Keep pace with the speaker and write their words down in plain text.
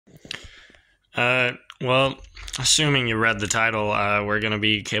Well, assuming you read the title, we're going to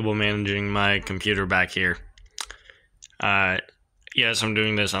be cable managing my computer back here. Yes, I'm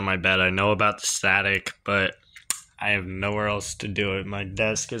doing this on my bed. I know about the static, but I have nowhere else to do it. My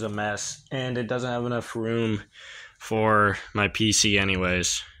desk is a mess, and it doesn't have enough room for my PC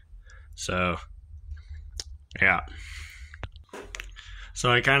anyways. So, yeah.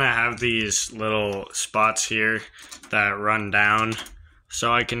 So I kind of have these little spots here that run down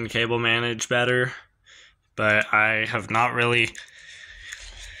so I can cable manage better. But I have not really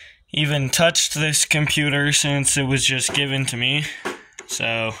even touched this computer since it was just given to me.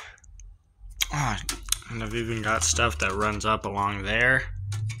 So, and I've even got stuff that runs up along there.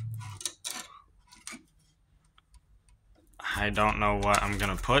 I don't know what I'm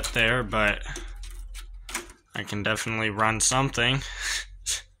gonna put there, but I can definitely run something.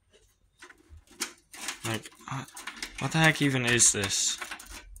 Like, what the heck even is this?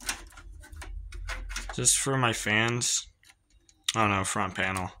 Is this for my fans? Oh no, front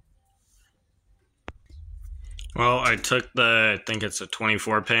panel. Well, I took I think it's a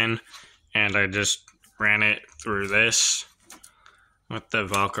 24 pin, and I just ran it through this with the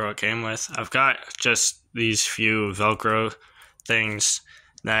Velcro it came with. I've got just these few Velcro things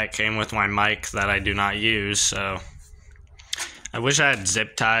that came with my mic that I do not use, so I wish I had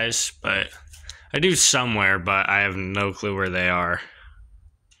zip ties, but I do somewhere, but I have no clue where they are.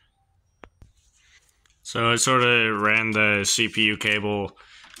 So I sort of ran the CPU cable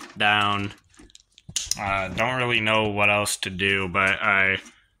down. Don't really know what else to do, but I,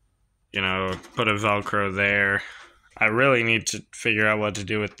 put a Velcro there. I really need to figure out what to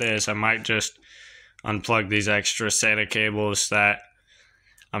do with this. I might just unplug these extra SATA cables that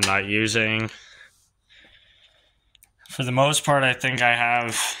I'm not using. For the most part, I think I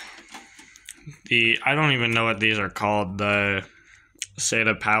have I don't even know what these are called, the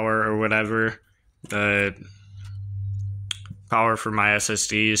SATA power or whatever, the power for my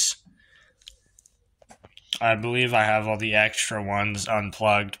SSDs. I believe I have all the extra ones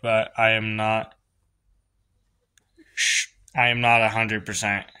unplugged, but I am not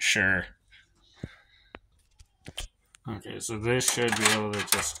 100% sure. Okay, so this should be able to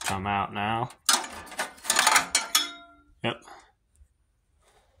just come out now. Yep.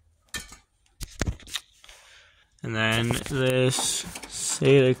 And then this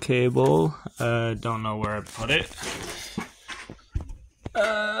SATA cable, don't know where I put it.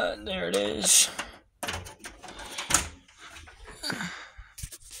 There it is.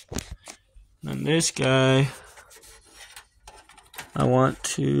 And this guy, I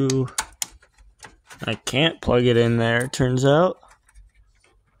can't plug it in there, it turns out.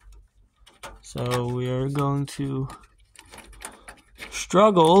 So we are going to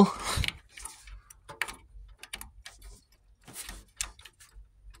struggle.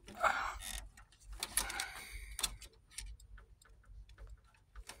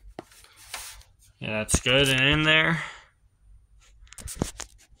 Yeah, that's good and in there.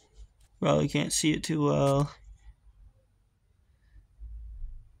 Probably can't see it too well.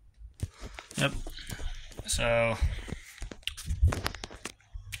 Yep. So,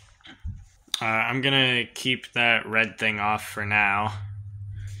 I'm gonna keep that red thing off for now.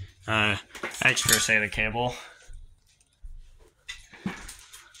 Extra SATA cable.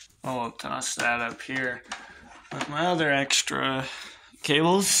 I'll toss that up here with my other extra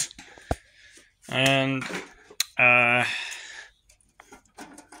cables. And,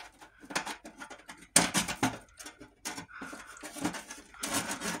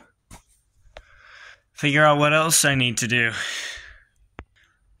 figure out what else I need to do.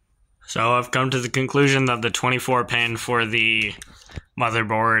 So I've come to the conclusion that the 24 pin for the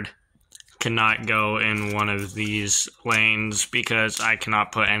motherboard cannot go in one of these lanes because I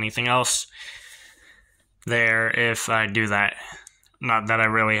cannot put anything else there if I do that. Not that I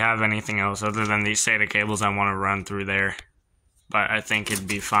really have anything else other than these SATA cables I want to run through there. But I think it'd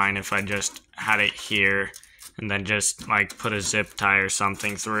be fine if I just had it here and then just like put a zip tie or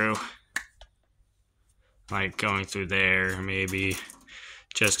something through. Like going through there, maybe,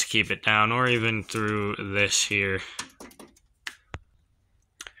 just to keep it down, or even through this here.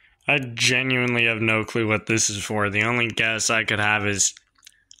 I genuinely have no clue what this is for. The only guess I could have is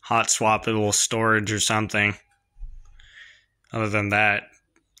hot swappable storage or something. Other than that,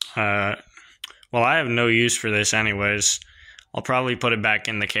 well, I have no use for this anyways. I'll probably put it back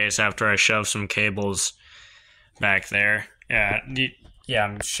in the case after I shove some cables back there. Yeah,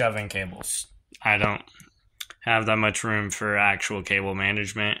 I'm shoving cables. I don't have that much room for actual cable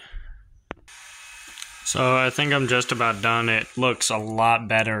management. So I think I'm just about done. It looks a lot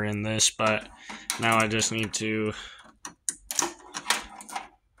better in this, but now I just need to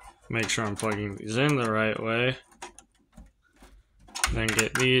make sure I'm plugging these in the right way. Then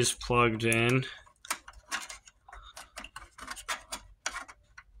get these plugged in.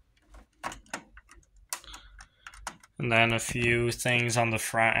 And then a few things on the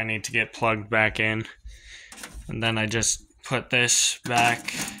front I need to get plugged back in. And then I just put this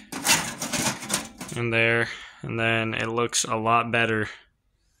back in there. And then it looks a lot better.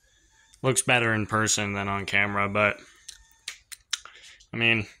 Looks better in person than on camera, but I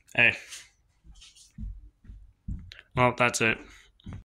mean, hey. Well, that's it.